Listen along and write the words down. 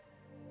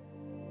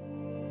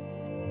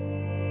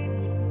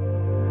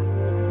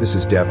This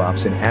is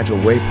DevOps in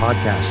Agile Way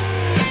podcast.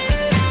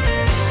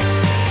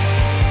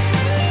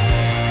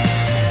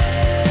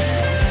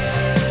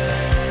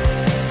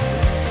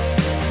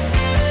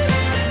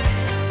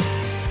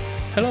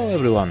 Hello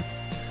everyone,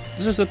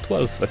 this is the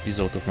 12th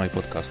episode of my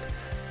podcast,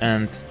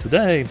 and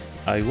today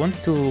I want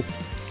to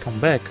come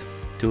back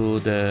to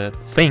the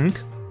thing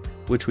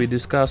which we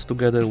discussed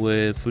together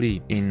with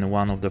Lee in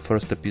one of the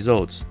first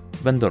episodes,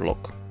 vendor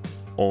lock,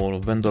 or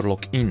vendor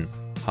lock-in,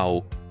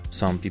 how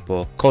some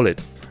people call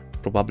it.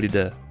 Probably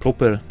the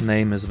proper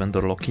name is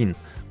vendor lock-in,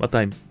 but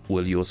I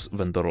will use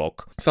vendor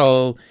lock.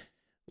 So,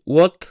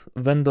 what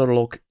vendor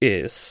lock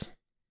is,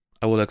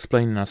 I will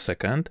explain in a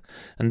second,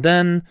 and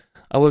then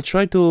I will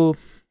try to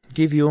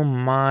give you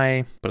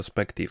my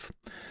perspective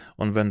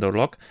on vendor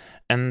lock,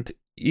 and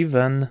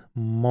even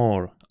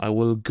more, I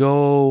will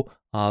go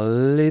a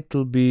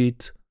little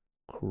bit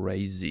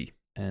crazy,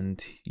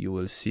 and you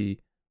will see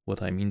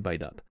what I mean by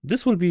that.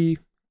 This will be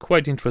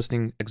quite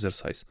interesting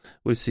exercise.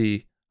 We'll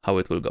see how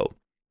it will go.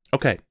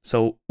 Okay,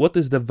 so what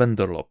is the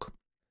vendor lock?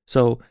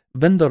 So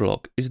vendor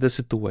lock is the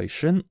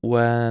situation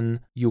when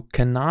you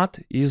cannot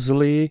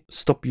easily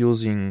stop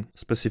using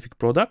specific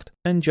product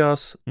and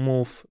just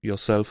move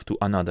yourself to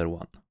another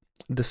one.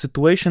 The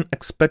situation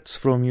expects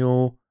from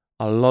you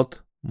a lot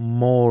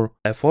more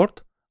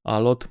effort,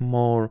 a lot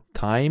more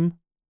time,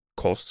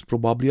 costs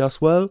probably as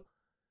well,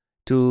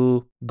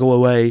 to go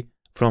away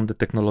from the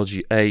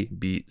technology A,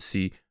 B,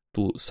 C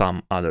to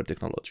some other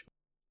technology.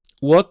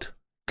 What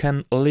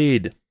can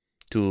lead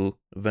to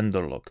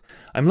vendor lock?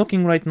 I'm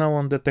looking right now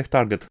on the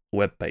TechTarget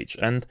webpage,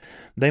 and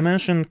they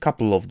mention a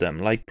couple of them,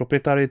 like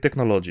proprietary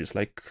technologies,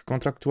 like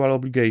contractual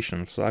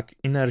obligations, like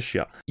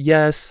inertia.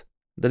 Yes,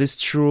 that is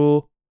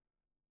true.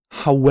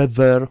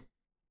 However,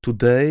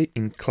 today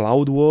in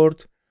cloud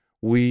world,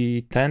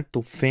 we tend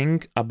to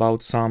think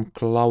about some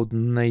cloud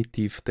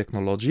native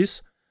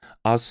technologies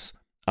as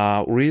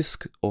a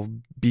risk of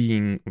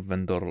being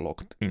vendor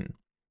locked in.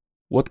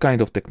 What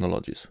kind of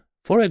technologies?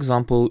 For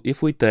example,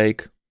 if we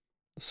take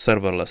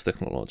serverless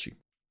technology.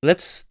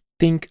 Let's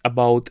think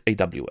about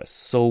AWS.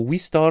 So we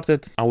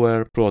started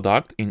our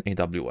product in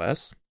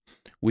AWS.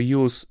 We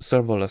use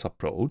serverless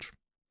approach.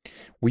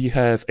 We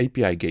have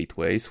API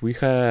gateways. We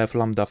have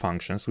Lambda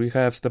functions. We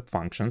have step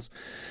functions.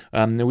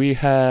 We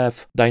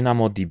have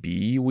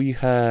DynamoDB. We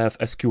have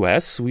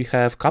SQS. We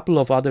have a couple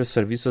of other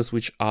services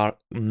which are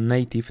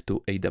native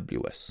to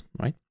AWS,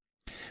 right?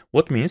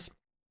 What means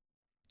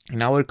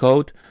in our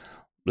code,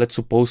 let's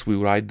suppose we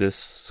write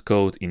this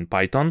code in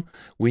Python,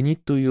 we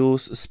need to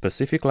use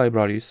specific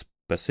libraries,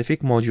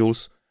 specific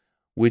modules,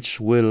 which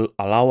will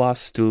allow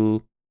us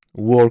to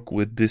work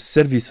with these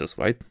services,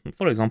 right?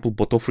 For example,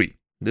 Boto3.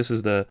 This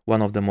is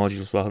one of the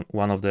modules,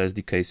 one of the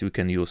SDKs we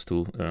can use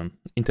to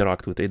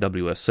interact with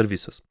AWS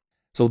services.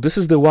 So this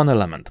is the one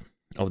element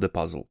of the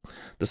puzzle.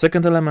 The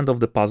second element of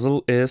the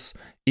puzzle is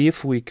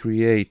if we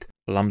create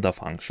Lambda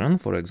function,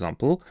 for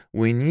example,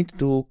 we need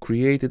to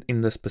create it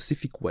in a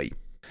specific way.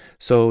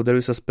 So there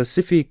is a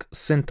specific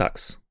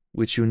syntax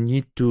which you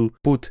need to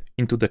put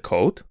into the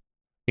code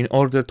in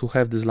order to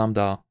have this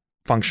Lambda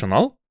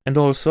functional, and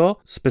also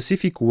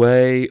specific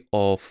way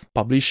of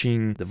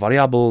publishing the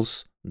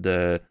variables,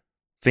 the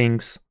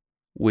things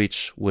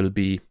which will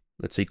be,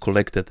 let's say,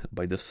 collected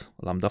by this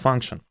Lambda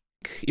function.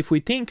 If we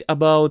think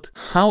about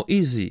how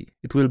easy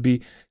it will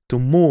be to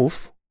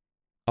move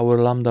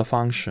our Lambda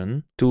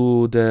function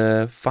to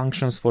the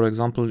functions, for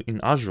example,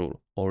 in Azure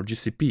or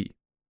GCP,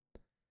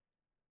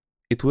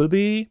 it will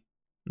be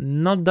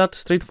not that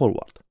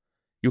straightforward.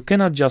 You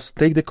cannot just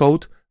take the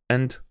code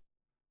and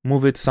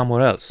move it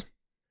somewhere else.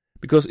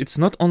 Because it's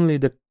not only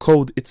the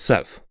code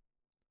itself.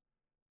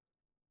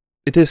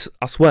 It is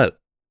as well.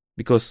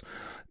 Because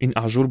in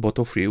Azure,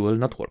 Boto3 will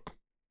not work.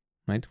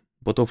 Right?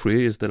 Boto3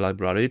 is the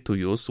library to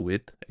use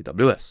with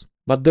AWS.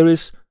 But there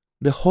is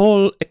the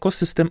whole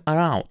ecosystem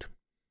around.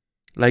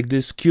 Like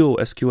this Q,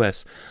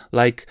 SQS,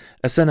 like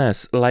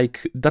SNS,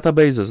 like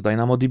databases,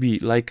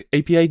 DynamoDB, like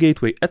API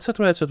gateway,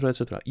 etc., etc.,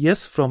 etc.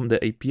 Yes, from the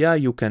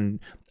API you can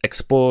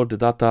export the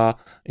data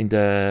in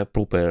the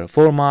proper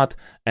format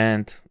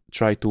and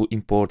try to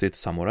import it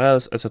somewhere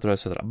else, etc.,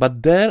 etc.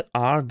 But there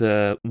are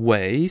the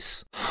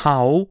ways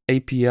how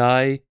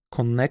API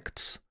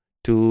connects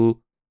to,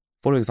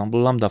 for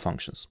example, Lambda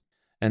functions.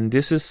 And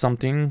this is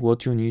something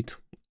what you need,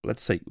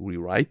 let's say,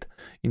 rewrite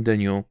in the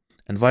new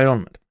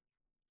environment.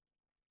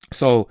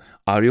 So,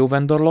 are you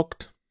vendor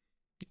locked?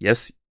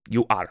 Yes,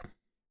 you are.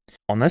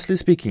 Honestly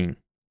speaking,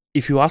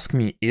 if you ask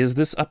me, is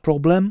this a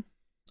problem?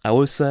 I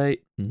will say,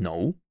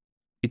 no,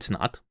 it's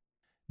not.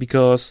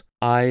 Because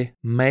I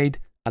made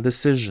a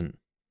decision,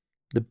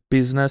 the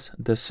business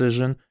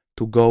decision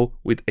to go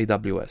with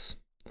AWS.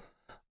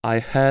 I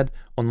had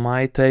on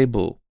my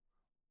table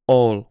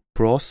all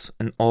pros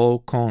and all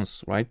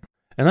cons, right?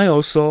 And I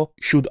also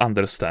should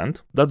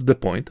understand, that's the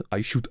point,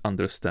 I should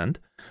understand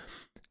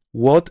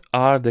what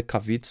are the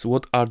caveats,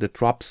 what are the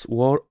traps,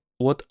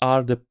 what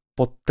are the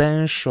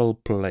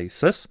potential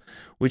places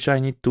which I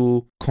need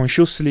to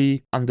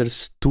consciously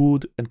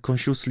understood and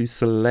consciously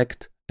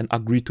select and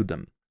agree to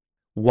them.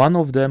 One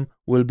of them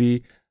will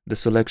be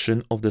the selection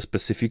of the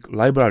specific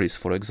libraries,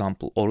 for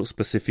example, or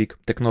specific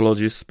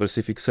technologies,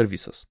 specific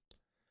services.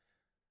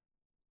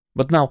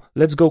 But now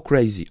let's go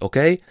crazy,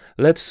 okay?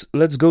 Let's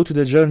go to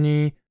the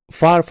journey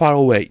far, far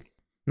away.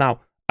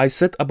 Now, I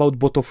said about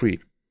Boto3.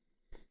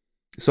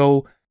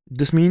 So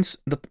this means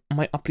that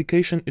my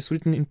application is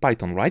written in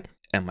Python, right?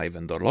 Am I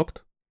vendor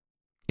locked?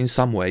 In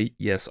some way,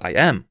 yes, I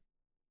am.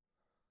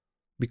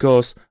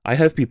 Because I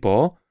have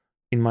people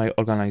in my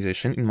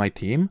organization, in my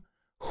team,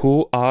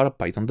 who are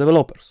Python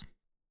developers.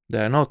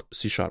 They are not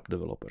C#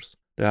 developers.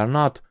 They are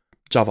not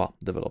Java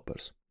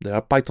developers. They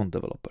are Python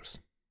developers.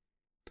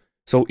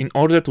 So in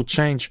order to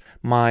change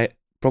my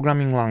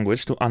programming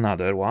language to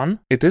another one,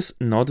 it is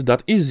not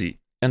that easy.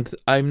 And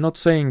I'm not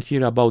saying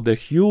here about the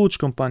huge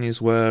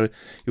companies where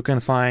you can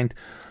find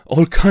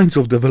all kinds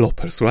of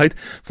developers, right?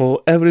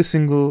 For every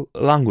single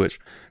language.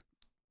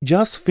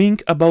 Just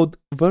think about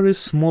very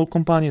small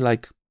company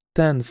like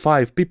 10,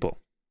 5 people.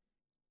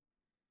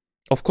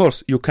 Of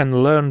course, you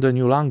can learn the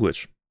new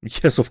language.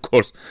 Yes, of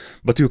course.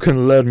 But you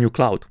can learn new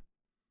cloud.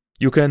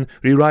 You can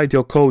rewrite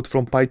your code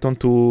from Python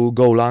to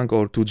Golang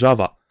or to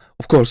Java.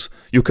 Of course,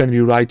 you can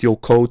rewrite your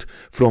code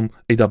from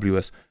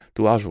AWS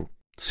to Azure.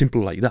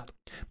 Simple like that.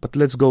 But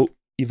let's go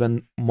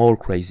even more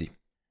crazy.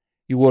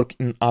 You work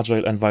in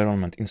agile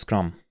environment in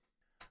Scrum.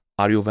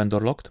 Are you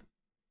vendor locked?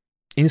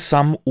 In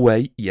some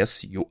way,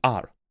 yes, you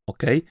are.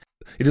 Okay?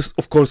 It is,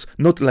 of course,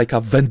 not like a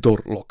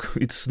vendor lock.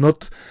 It's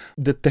not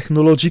the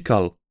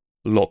technological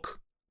lock,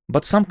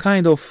 but some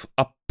kind of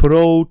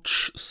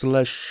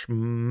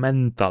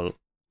approach/mental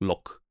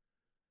lock.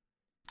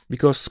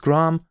 Because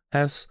Scrum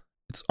has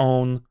its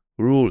own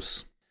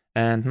rules.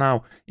 And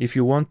now, if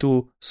you want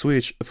to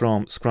switch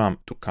from Scrum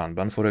to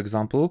Kanban, for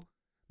example,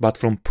 but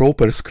from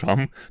proper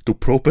Scrum to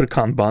proper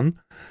Kanban,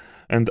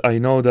 and I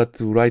know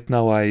that right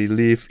now I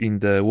live in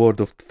the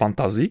world of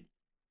fantasy,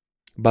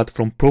 but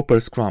from proper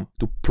Scrum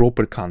to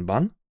proper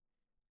Kanban,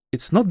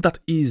 it's not that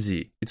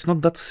easy. It's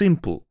not that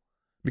simple,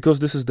 because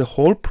this is the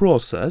whole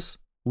process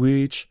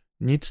which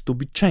needs to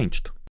be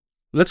changed.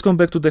 Let's come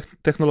back to the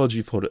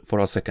technology for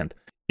a second.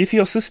 If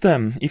your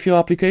system, if your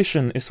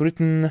application is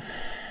written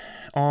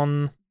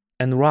on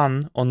and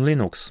run on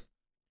Linux,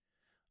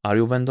 are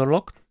you vendor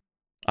locked?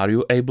 Are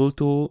you able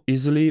to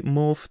easily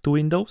move to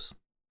Windows?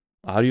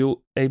 Are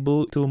you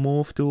able to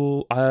move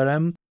to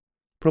ARM?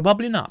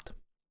 Probably not.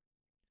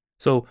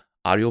 So,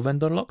 are you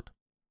vendor locked?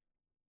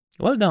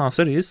 Well, the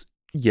answer is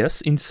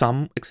yes, in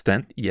some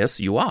extent, yes,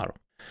 you are.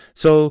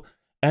 So,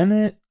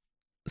 any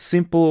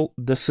simple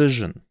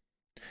decision,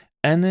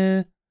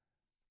 any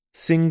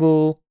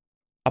single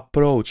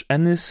approach,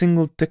 any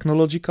single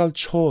technological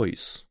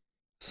choice,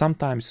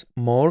 sometimes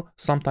more,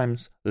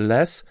 sometimes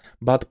less,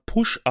 but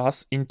push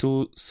us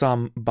into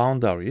some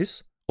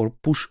boundaries or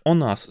push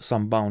on us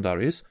some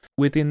boundaries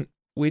within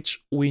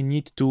which we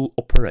need to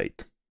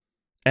operate.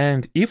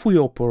 And if we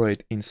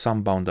operate in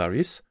some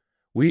boundaries,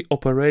 we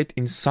operate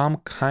in some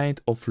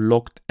kind of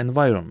locked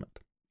environment.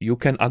 You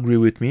can agree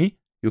with me,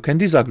 you can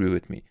disagree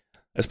with me.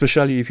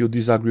 Especially if you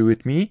disagree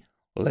with me,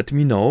 let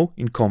me know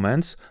in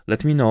comments,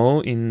 let me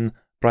know in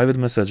private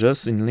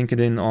messages, in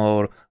LinkedIn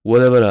or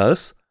whatever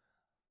else.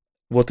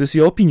 What is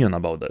your opinion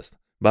about this?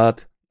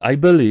 But I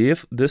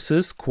believe this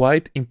is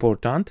quite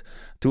important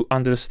to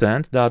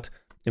understand that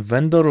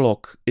vendor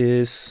lock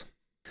is,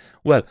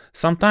 well,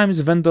 sometimes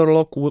vendor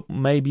lock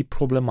may be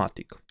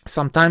problematic.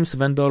 Sometimes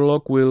vendor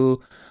lock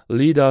will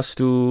lead us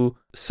to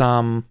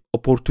some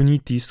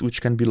opportunities which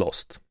can be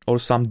lost or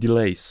some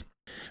delays.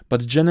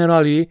 But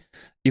generally,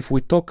 if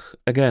we talk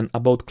again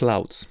about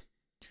clouds,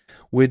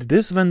 with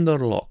this vendor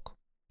lock,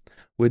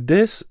 with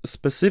this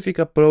specific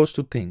approach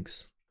to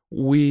things,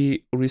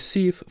 we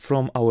receive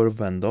from our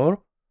vendor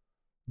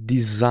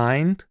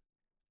designed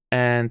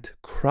and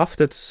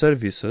crafted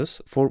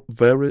services for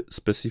very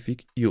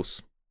specific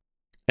use.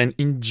 And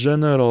in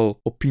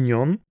general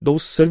opinion,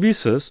 those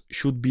services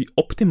should be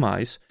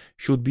optimized,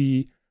 should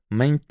be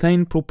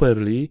maintained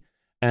properly,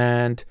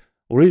 and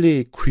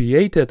really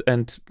created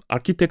and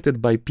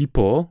architected by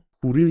people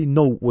who really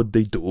know what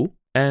they do,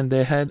 and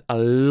they had a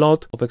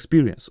lot of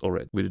experience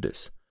already with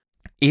this.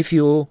 If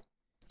you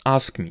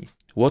ask me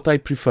what I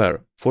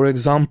prefer, for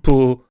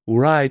example,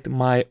 write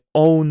my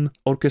own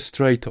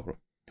orchestrator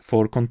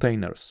for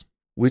containers,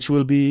 which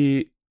will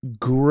be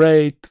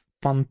great,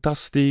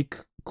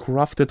 fantastic,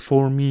 crafted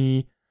for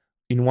me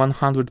in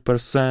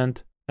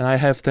 100%, and I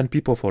have 10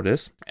 people for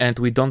this, and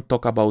we don't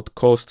talk about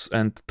costs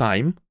and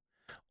time,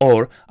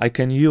 or I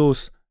can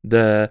use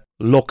the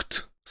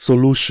locked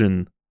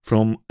solution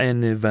from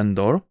any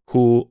vendor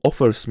who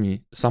offers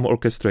me some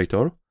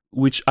orchestrator,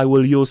 which I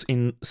will use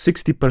in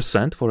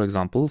 60%, for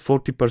example.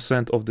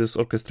 40% of this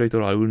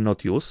orchestrator I will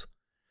not use.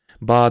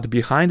 But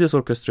behind this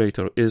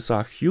orchestrator is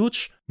a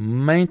huge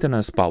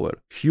maintenance power,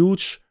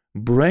 huge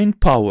brain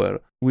power,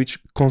 which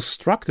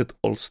constructed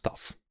all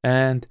stuff.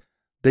 And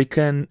they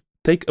can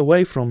take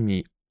away from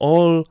me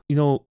all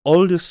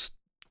this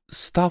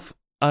stuff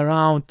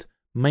around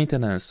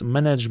maintenance,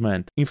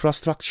 management,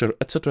 infrastructure,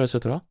 etc.,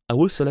 etc. I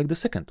will select the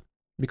second.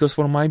 Because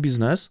for my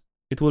business,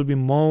 it will be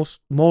more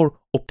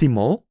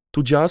optimal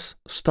to just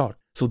start.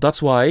 So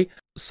that's why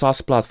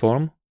SaaS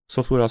platform,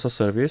 software as a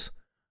service,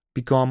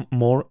 become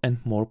more and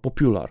more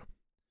popular.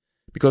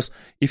 Because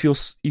if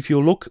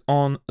you look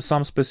on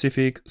some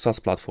specific SaaS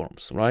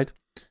platforms, right?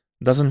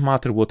 Doesn't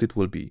matter what it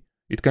will be.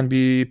 It can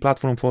be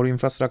platform for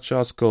infrastructure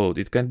as code.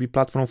 It can be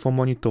platform for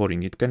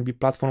monitoring. It can be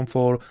platform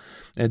for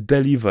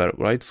deliver,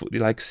 right?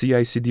 Like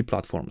CI/CD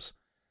platforms.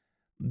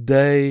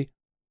 They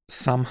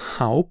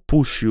somehow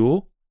push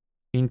you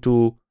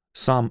into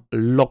some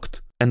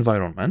locked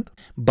environment,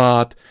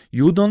 but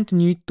you don't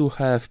need to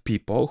have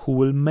people who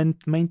will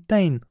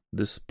maintain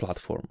this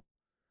platform.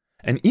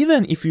 And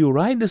even if you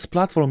write this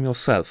platform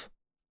yourself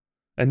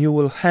and you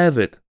will have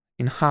it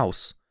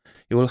in-house,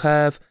 you will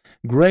have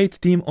great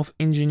team of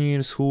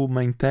engineers who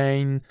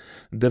maintain,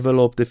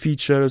 develop the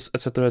features,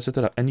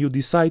 etc., and you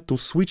decide to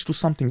switch to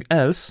something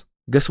else,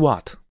 guess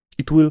what?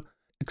 It will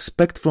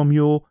expect from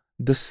you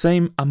the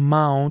same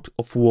amount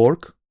of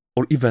work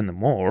or even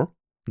more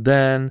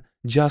than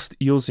just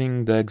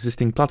using the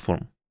existing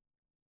platform.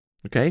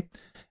 Okay?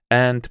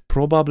 And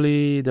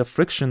probably the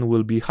friction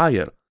will be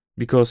higher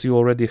because you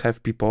already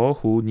have people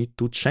who need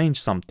to change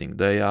something.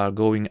 They are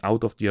going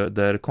out of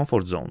their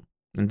comfort zone.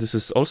 And this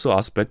is also an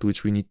aspect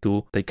which we need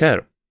to take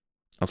care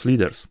as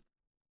leaders.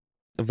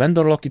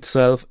 Vendor lock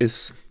itself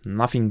is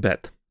nothing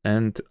bad.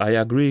 And I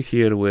agree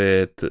here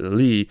with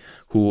Lee,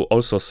 who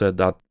also said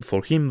that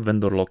for him,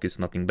 vendor lock is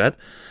nothing bad.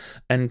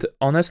 And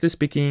honestly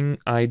speaking,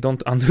 I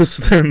don't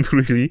understand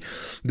really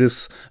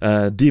this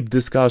deep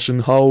discussion,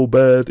 how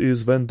bad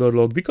is vendor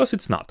lock, because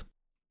it's not.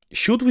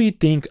 Should we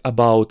think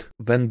about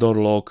vendor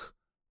lock?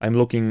 I'm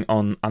looking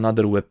on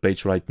another web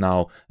page right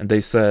now, and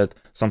they said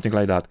something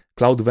like that.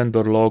 Cloud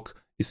vendor lock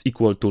is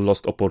equal to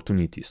lost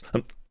opportunities.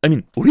 I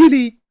mean,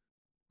 really?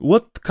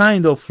 What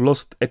kind of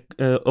lost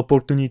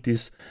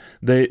opportunities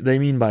they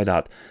mean by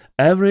that?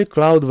 Every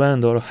cloud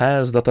vendor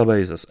has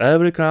databases.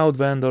 Every cloud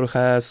vendor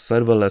has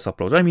serverless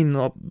approach. I mean,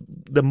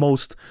 the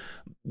most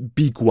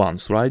big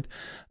ones, right?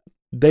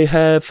 They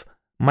have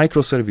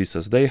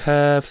microservices. They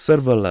have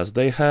serverless.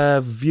 They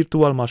have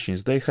virtual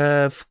machines. They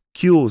have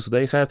queues.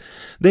 They have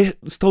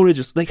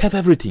storages. They have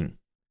everything.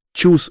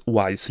 Choose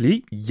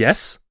wisely,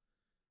 yes,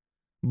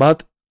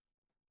 but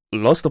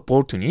lost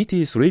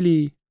opportunities,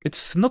 really?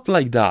 It's not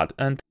like that,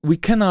 and we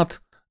cannot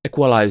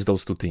equalize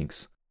those two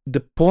things.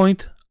 The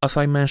point, as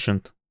I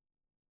mentioned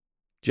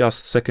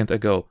just a second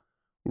ago,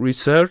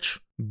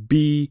 research,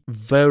 be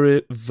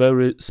very,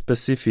 very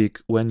specific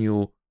when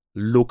you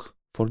look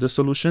for the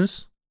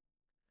solutions.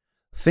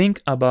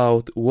 Think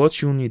about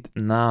what you need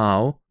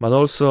now, but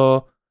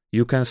also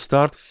you can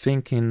start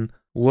thinking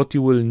what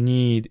you will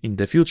need in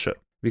the future.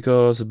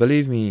 Because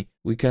believe me,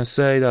 we can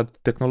say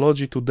that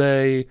technology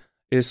today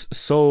is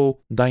so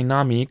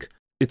dynamic,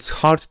 it's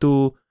hard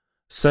to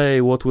say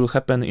what will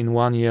happen in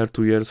 1 year,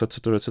 2 years,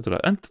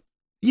 etc. And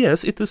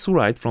yes, it is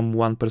right from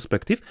one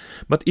perspective,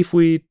 but if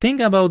we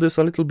think about this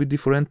a little bit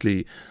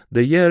differently,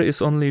 the year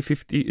is only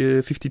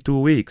 52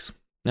 weeks,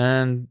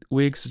 and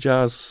weeks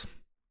just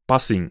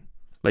passing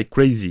like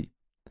crazy.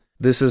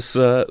 This is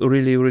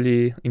really,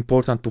 really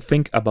important to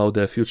think about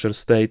the future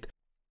state.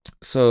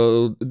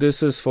 So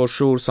this is for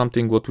sure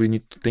something what we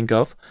need to think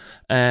of.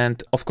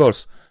 And of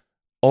course,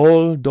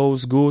 all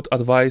those good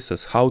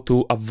advices, how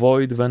to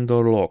avoid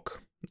vendor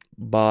lock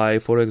by,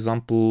 for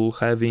example,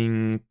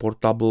 having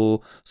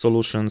portable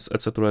solutions,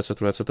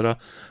 etc.,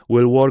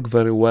 will work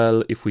very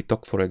well if we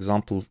talk, for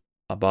example,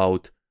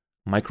 about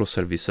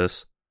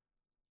microservices,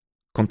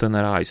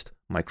 containerized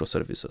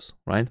microservices,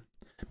 right?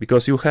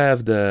 Because you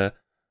have the,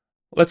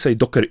 let's say,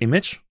 Docker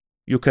image.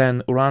 You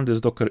can run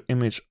this Docker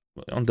image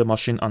on the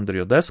machine under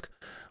your desk,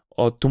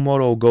 or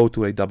tomorrow go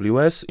to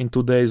AWS, in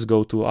 2 days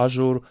go to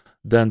Azure,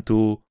 then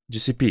to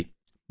GCP.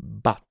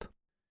 But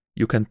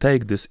you can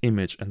take this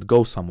image and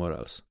go somewhere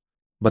else.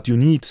 But you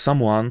need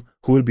someone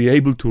who will be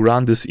able to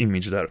run this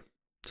image there.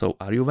 So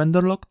are you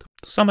vendor locked?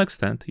 To some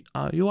extent,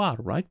 you are,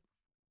 right?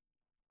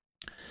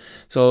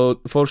 So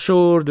for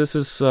sure, this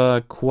is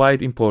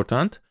quite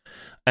important.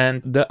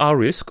 And there are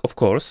risks, of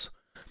course.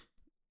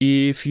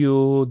 If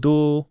you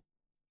do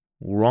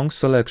wrong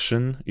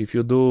selection, if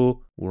you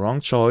do wrong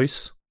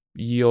choice,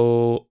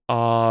 you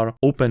are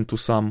open to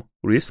some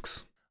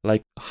risks,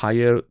 like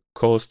higher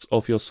costs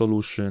of your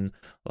solution,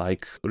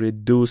 like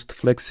reduced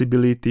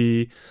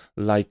flexibility,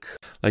 like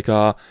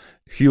a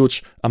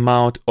huge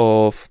amount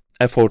of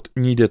effort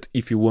needed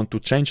if you want to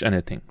change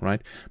anything,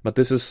 right? But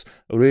this is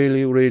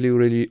really, really,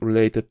 really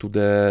related to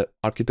the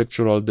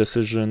architectural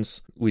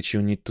decisions which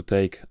you need to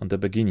take on the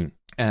beginning.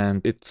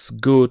 And it's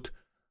good,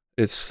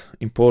 it's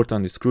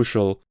important, it's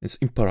crucial, it's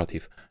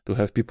imperative to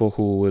have people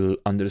who will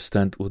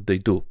understand what they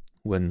do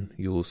when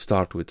you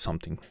start with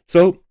something.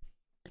 So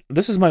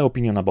this is my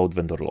opinion about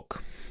vendor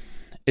lock.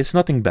 It's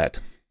nothing bad.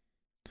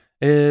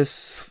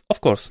 It's, of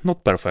course,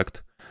 not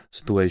perfect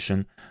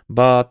situation,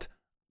 but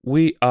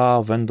we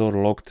are vendor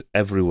locked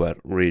everywhere,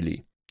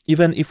 really.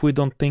 Even if we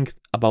don't think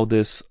about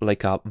this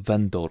like a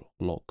vendor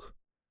lock.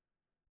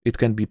 It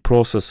can be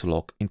process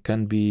lock, it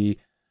can be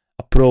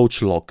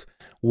approach lock,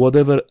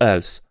 whatever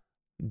else.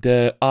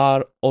 there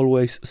are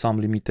always some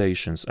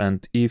limitations.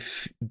 And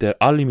if there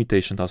are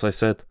limitations, as I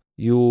said,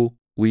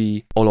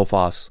 we, all of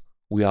us,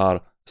 we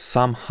are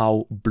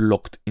somehow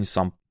blocked in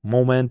some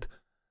moment.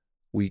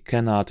 We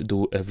cannot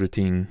do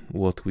everything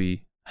what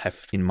we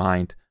have in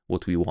mind,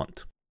 what we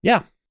want.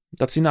 Yeah,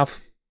 that's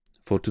enough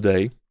for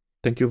today.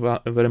 Thank you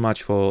very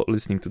much for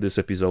listening to this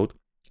episode.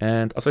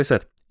 And as I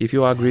said, if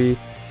you agree,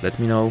 let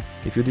me know.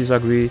 If you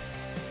disagree,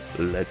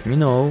 let me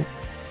know.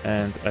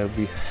 And I'll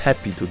be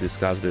happy to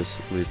discuss this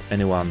with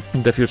anyone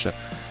in the future.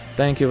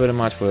 Thank you very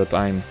much for your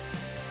time.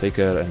 Take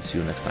care and see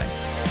you next time.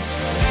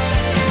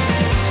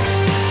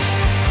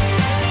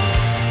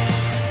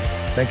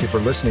 Thank you for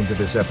listening to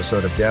this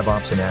episode of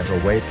DevOps in Agile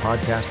Way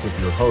podcast with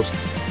your host,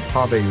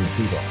 Pavel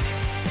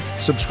Pivosh.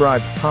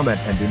 Subscribe, comment,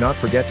 and do not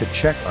forget to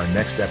check our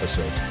next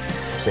episodes.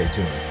 Stay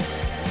tuned.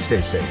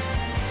 Stay safe.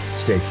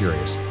 Stay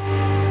curious.